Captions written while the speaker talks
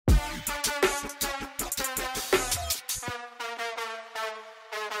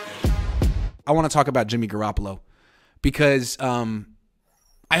I want to talk about Jimmy Garoppolo because I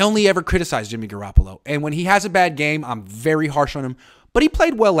only ever criticize Jimmy Garoppolo. And when he has a bad game, I'm very harsh on him. But he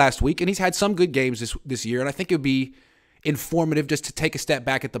played well last week, and he's had some good games this year. And I think it would be informative just to take a step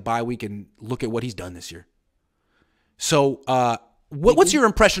back at the bye week and look at what he's done this year. So what's your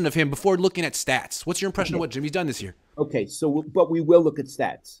impression of him before looking at stats? What's your impression of what Jimmy's done this year? Okay, but we will look at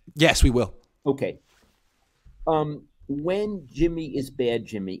stats. Yes, we will. Okay. When Jimmy is bad,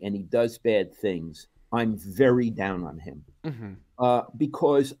 Jimmy, and he does bad things, I'm very down on him.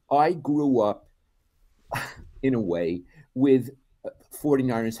 Because I grew up, in a way, with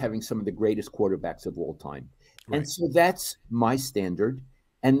 49ers having some of the greatest quarterbacks of all time. Right. And so that's my standard,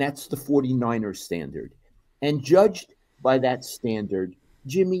 and that's the 49ers standard. And judged by that standard,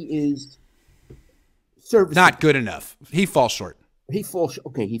 Jimmy is serviceable. Not good enough. He falls short. He falls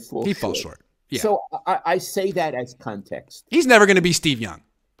short. Yeah. So I say that as context. He's never going to be Steve Young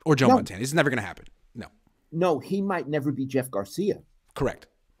or Joe Montana. It's never going to happen. No. No, he might never be Jeff Garcia. Correct.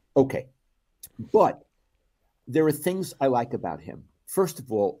 Okay. But there are things I like about him. First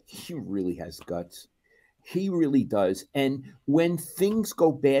of all, he really has guts. He really does. And when things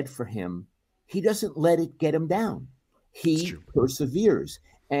go bad for him, he doesn't let it get him down. He perseveres.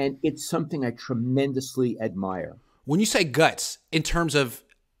 And it's something I tremendously admire. When you say guts, in terms of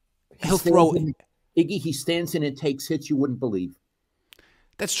he'll throw – Iggy, he stands in and takes hits you wouldn't believe.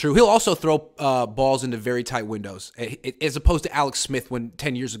 That's true. He'll also throw balls into very tight windows, as opposed to Alex Smith when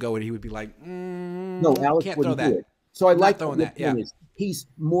 10 years ago, and he would be like, "No, Alex can't wouldn't throw that." Do it. So I like throwing that. Yeah. He's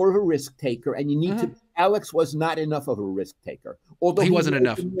more of a risk taker, and you need to. Alex was not enough of a risk taker, although he wasn't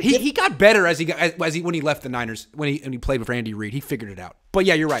enough. He got better when he left the Niners when he played with Andy Reid. He figured it out. But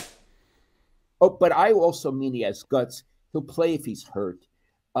yeah, you're right. Oh, but I also mean he has guts. He'll play if he's hurt,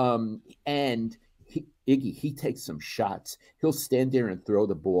 and. Iggy, he takes some shots. He'll stand there and throw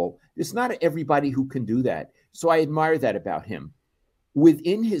the ball. It's not everybody who can do that. So I admire that about him.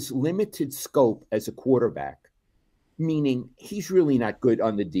 Within his limited scope as a quarterback, meaning he's really not good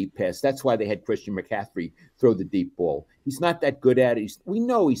on the deep pass. That's why they had Christian McCaffrey throw the deep ball. He's not that good at it. We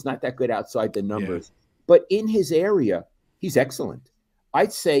know he's not that good outside the numbers. Yeah. But in his area, he's excellent.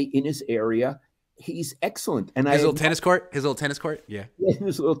 I'd say in his area, he's excellent. And his little tennis court? His little tennis court? Yeah.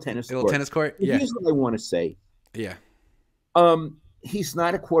 His little tennis court. Little tennis court? Yeah. Here's what I want to say. Yeah. He's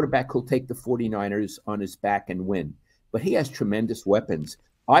not a quarterback who'll take the 49ers on his back and win, but he has tremendous weapons.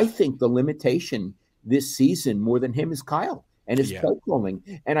 I think the limitation this season more than him is Kyle and his play calling.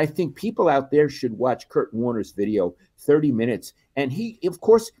 And I think people out there should watch Kurt Warner's video, 30 minutes. And he, of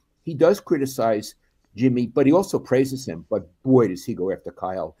course, he does criticize Jimmy, but he also praises him. But boy, does he go after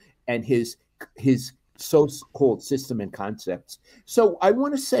Kyle and his so-called system and concepts. So I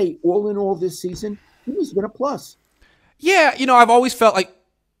want to say, all in all this season, he's been a plus. Yeah, I've always felt like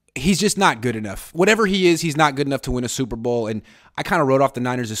he's just not good enough. Whatever he is, he's not good enough to win a Super Bowl. And I kind of wrote off the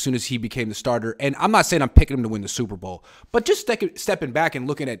Niners as soon as he became the starter. And I'm not saying I'm picking him to win the Super Bowl, but just stepping back and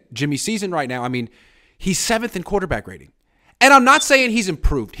looking at Jimmy's season right now, I mean, he's 7th in quarterback rating. And I'm not saying he's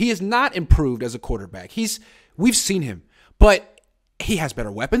improved. He has not improved as a quarterback. We've seen him, but he has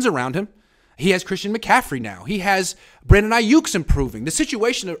better weapons around him. He has Christian McCaffrey now. He has Brandon Ayuk's improving. The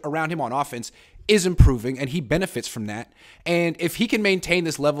situation around him on offense is improving, and he benefits from that. And if he can maintain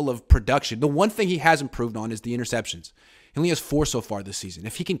this level of production, the one thing he has improved on is the interceptions. He only has 4 so far this season.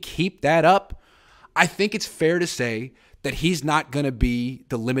 If he can keep that up, I think it's fair to say that he's not going to be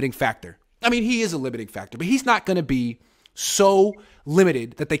the limiting factor. I mean, he is a limiting factor, but he's not going to be so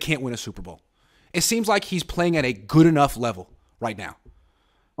limited that they can't win a Super Bowl. It seems like he's playing at a good enough level right now.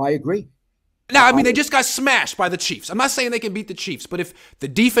 I agree. Now, I mean, they just got smashed by the Chiefs. I'm not saying they can beat the Chiefs, but if the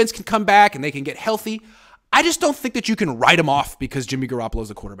defense can come back and they can get healthy, I just don't think that you can write them off because Jimmy Garoppolo is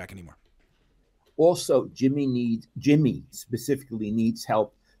the quarterback anymore. Also, Jimmy specifically needs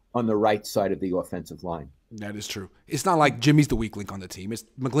help on the right side of the offensive line. That is true. It's not like Jimmy's the weak link on the team. It's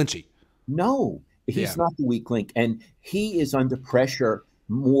McGlinchey. No, he's not the weak link, and he is under pressure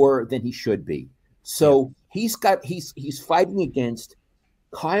more than he should be. So he's fighting against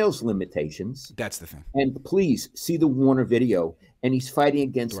Kyle's limitations. That's the thing. And please see the Warner video. And he's fighting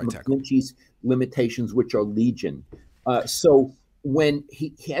against McGlinchey's limitations, which are legion. So when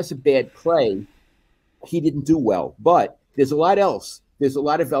he has a bad play, he didn't do well. But there's a lot else. There's a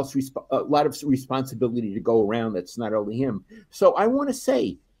lot of responsibility to go around. That's not only him. So I want to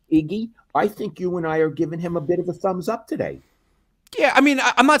say, Iggy, I think you and I are giving him a bit of a thumbs up today. Yeah, I mean,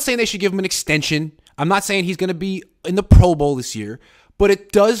 I'm not saying they should give him an extension. I'm not saying he's going to be in the Pro Bowl this year. But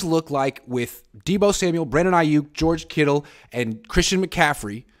it does look like with Deebo Samuel, Brandon Ayuk, George Kittle, and Christian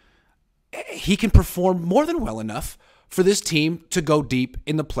McCaffrey, he can perform more than well enough for this team to go deep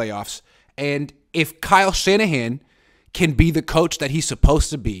in the playoffs And if Kyle Shanahan can be the coach that he's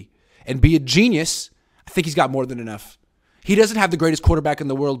supposed to be and be a genius, I think he's got more than enough. He doesn't have the greatest quarterback in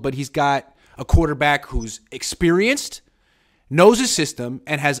the world, but he's got a quarterback who's experienced, knows his system,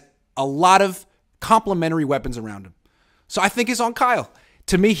 and has a lot of complementary weapons around him. So I think it's on Kyle.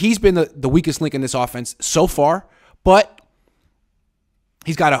 To me, he's been the weakest link in this offense so far, but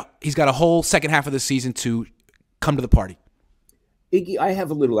he's got a whole second half of the season to come to the party. Iggy, I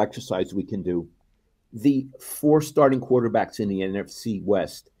have a little exercise we can do. The 4 starting quarterbacks in the NFC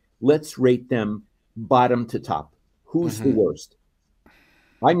West, let's rate them bottom to top. Who's the worst?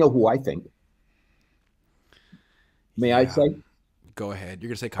 I know who I think. May I say? Go ahead. You're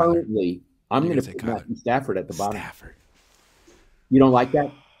going to say Kyler. Currently, I'm going to put Matthew Stafford at the bottom. Stafford. You don't like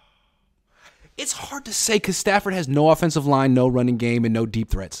that? It's hard to say because Stafford has no offensive line, no running game, and no deep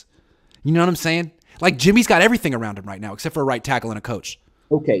threats. You know what I'm saying? Like, Jimmy's got everything around him right now except for a right tackle and a coach.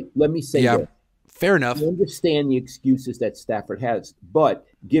 Okay, let me say this. Fair enough. I understand the excuses that Stafford has, but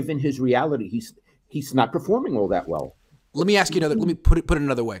given his reality, he's not performing all that well. Let me ask you another. Let me put it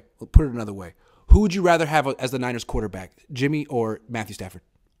another way. Put it another way. Who would you rather have as the Niners quarterback, Jimmy or Matthew Stafford?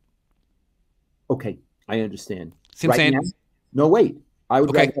 Okay, I understand. See what I'm saying? Now, no, wait. I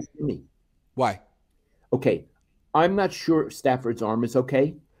would rather have Jimmy. Why? Okay, I'm not sure Stafford's arm is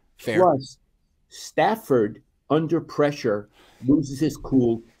okay. Fair. Plus, Stafford under pressure loses his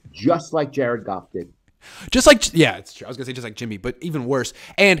cool, just like Jared Goff did. Just like, yeah, it's true. I was going to say just like Jimmy, but even worse.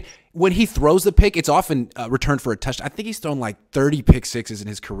 And when he throws the pick, it's often returned for a touchdown. I think he's thrown like 30 pick sixes in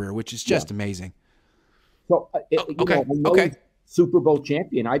his career, which is just amazing. So, he's Super Bowl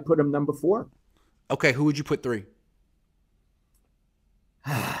champion. I put him number 4. Okay, who would you put 3?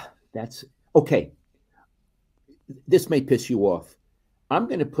 That's okay. This may piss you off. I'm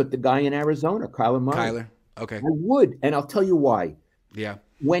going to put the guy in Arizona, Kyler Murray. Kyler, okay. I would, and I'll tell you why. Yeah.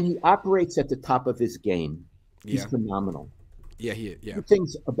 When he operates at the top of his game, he's phenomenal. Yeah, Two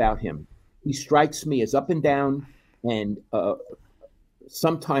things about him. He strikes me as up and down and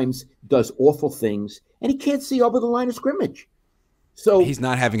sometimes does awful things, and he can't see over the line of scrimmage. So he's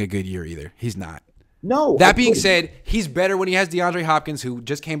not having a good year either. He's not. No. That being said, he's better when he has DeAndre Hopkins, who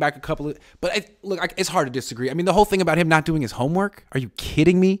just came back a couple of – but look, it's hard to disagree. I mean, the whole thing about him not doing his homework, are you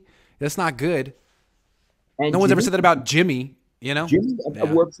kidding me? That's not good. And no one's ever said that about Jimmy, you know? Jimmy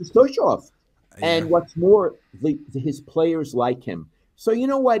works his tush off. And what's more, his players like him. So you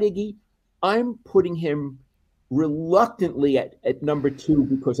know what, Iggy? I'm putting him reluctantly at number 2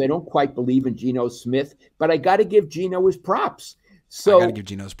 because I don't quite believe in Geno Smith, but I got to give Geno his props. So I got to give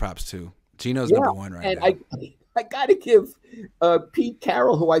Geno his props too. Geno's number 1 right now. And I got to give Pete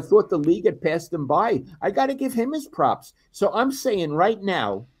Carroll, who I thought the league had passed him by, I got to give him his props. So I'm saying right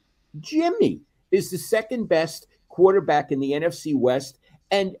now, Jimmy is the second best quarterback in the NFC West.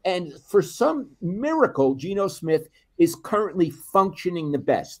 And for some miracle, Geno Smith is currently functioning the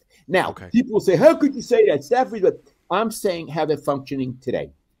best. Now, people will say, how could you say that? Stafford, but I'm saying how they're functioning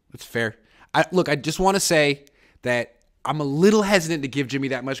today. That's fair. I just want to say that I'm a little hesitant to give Jimmy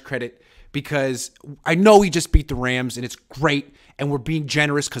that much credit because I know he just beat the Rams, and it's great, and we're being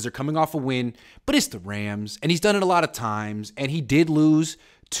generous because they're coming off a win, but it's the Rams, and he's done it a lot of times, and he did lose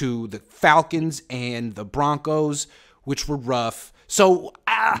to the Falcons and the Broncos, which were rough. So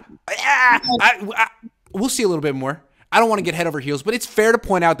we'll see a little bit more. I don't want to get head over heels, but it's fair to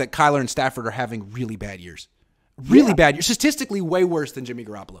point out that Kyler and Stafford are having really bad years. Really bad years. Statistically way worse than Jimmy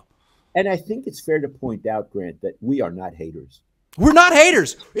Garoppolo. And I think it's fair to point out, Grant, that we are not haters. We're not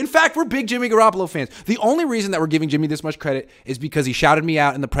haters. In fact, we're big Jimmy Garoppolo fans. The only reason that we're giving Jimmy this much credit is because he shouted me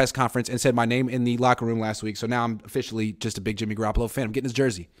out in the press conference and said my name in the locker room last week. So now I'm officially just a big Jimmy Garoppolo fan. I'm getting his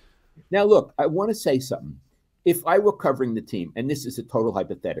jersey. Now, look, I want to say something. If I were covering the team, and this is a total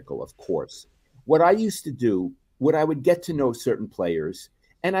hypothetical, of course, what I used to do, I would get to know certain players,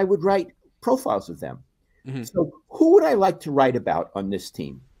 and I would write profiles of them. Mm-hmm. So who would I like to write about on this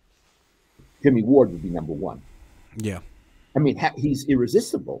team? Jimmy Ward would be number 1. Yeah. I mean, he's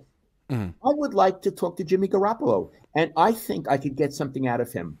irresistible. Mm-hmm. I would like to talk to Jimmy Garoppolo, and I think I could get something out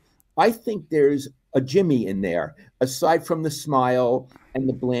of him. I think there's a Jimmy in there, aside from the smile and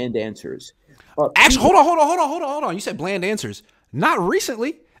the bland answers. Actually, hold on. You said bland answers. Not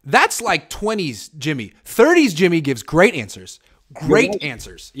recently. That's like 20s Jimmy. 30s Jimmy gives great answers. Great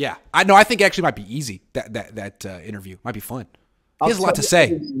answers. Yeah. I think it actually might be easy, that interview. Might be fun. He has a lot to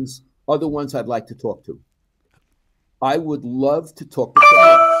say. Other ones I'd like to talk to. I would love to talk to Ken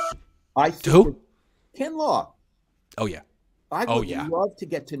Law. Who? Ken Law. Oh, yeah. I would love to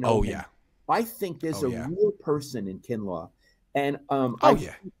get to know him. Yeah. I think there's a real person in Ken Law. And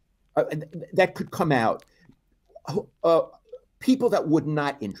that could come out. People that would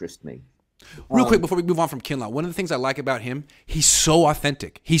not interest me. Real quick before we move on from Kinlaw, one of the things I like about him, he's so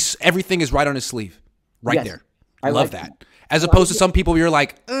authentic. Everything is right on his sleeve, right there. I love that. As opposed to some people, you're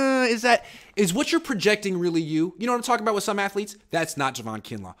like, is what you're projecting really you? You know what I'm talking about with some athletes? That's not Javon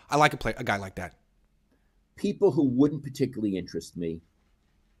Kinlaw. I like a guy like that. People who wouldn't particularly interest me,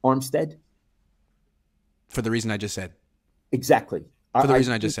 Armstead. For the reason I just said. Exactly. For the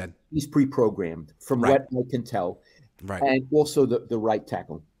reason I just said. He's pre-programmed, from what I can tell. Right. And also the right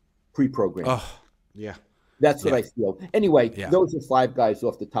tackle, pre-programmed. Oh, yeah. That's what I feel. Anyway, those are 5 guys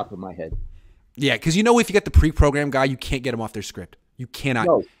off the top of my head. Yeah, because you know if you get the pre-programmed guy, you can't get him off their script. You cannot.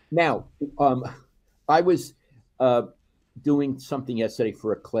 No. Now, I was doing something yesterday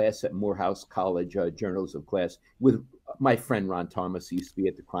for a class at Morehouse College, journalism class, with my friend Ron Thomas. He used to be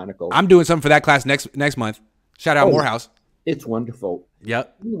at the Chronicle. I'm doing something for that class next month. Shout out Morehouse. It's wonderful.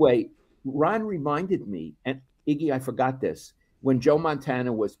 Yep. Anyway, Ron reminded me, and Iggy, I forgot this, when Joe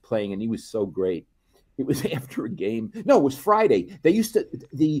Montana was playing, and he was so great. It was after a game. No, it was Friday.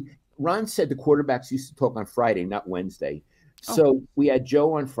 Ron said the quarterbacks used to talk on Friday, not Wednesday. So we had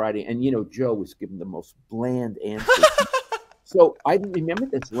Joe on Friday, and, Joe was giving the most bland answers. So I remember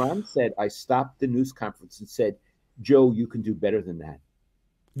this. Ron said, I stopped the news conference and said, Joe, you can do better than that.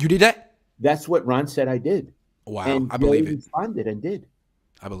 You did that? That's what Ron said I did. Wow, and I believe it. Responded and did.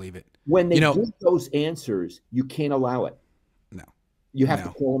 I believe it. When they give those answers, you can't allow it. No. You have to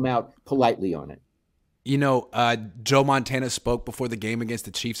call them out politely on it. Joe Montana spoke before the game against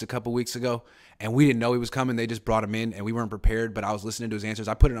the Chiefs a couple weeks ago, and we didn't know he was coming. They just brought him in, and we weren't prepared, but I was listening to his answers.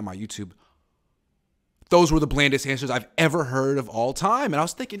 I put it on my YouTube. Those were the blandest answers I've ever heard of all time. And I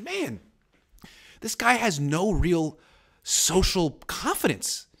was thinking, man, this guy has no real social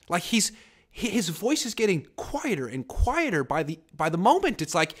confidence. Like his voice is getting quieter and quieter by the moment.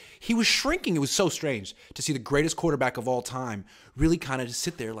 It's like he was shrinking. It was so strange to see the greatest quarterback of all time really kind of just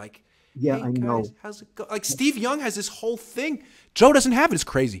sit there like, yeah, hey, I know. Guys, how's it go? Like Steve Young has this whole thing. Joe doesn't have it. It's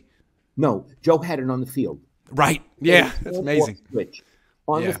crazy. No, Joe had it on the field. Right. Yeah, that's amazing. Switch.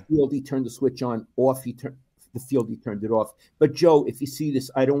 On the field, he turned the switch on. Off, he turned it off. But Joe, if you see this,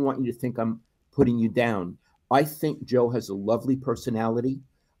 I don't want you to think I'm putting you down. I think Joe has a lovely personality.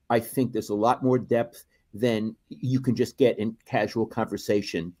 I think there's a lot more depth than you can just get in casual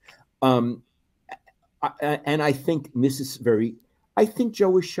conversation. And I think I think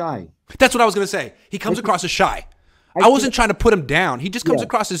Joe is shy. That's what I was going to say. He comes across as shy. I wasn't trying to put him down. He just comes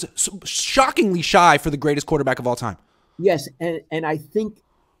across as shockingly shy for the greatest quarterback of all time. Yes, and I think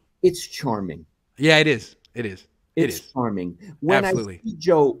it's charming. Yeah, it is. It is. It's charming. When Absolutely. I see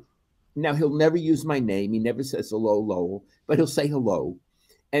Joe, now he'll never use my name. He never says hello, Lowell, but he'll say hello.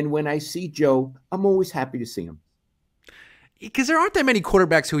 And when I see Joe, I'm always happy to see him. Because there aren't that many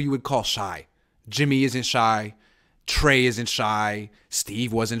quarterbacks who you would call shy. Jimmy isn't shy. Trey isn't shy.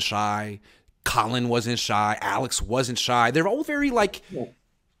 Steve wasn't shy. Colin wasn't shy. Alex wasn't shy. They're all very like...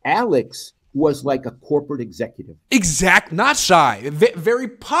 Alex was like a corporate executive. Not shy. Very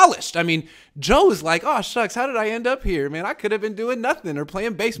polished. I mean, Joe is like, oh, shucks, how did I end up here? Man, I could have been doing nothing or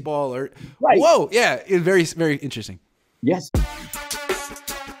playing baseball or... Right. Whoa, yeah. It's very, very interesting. Yes.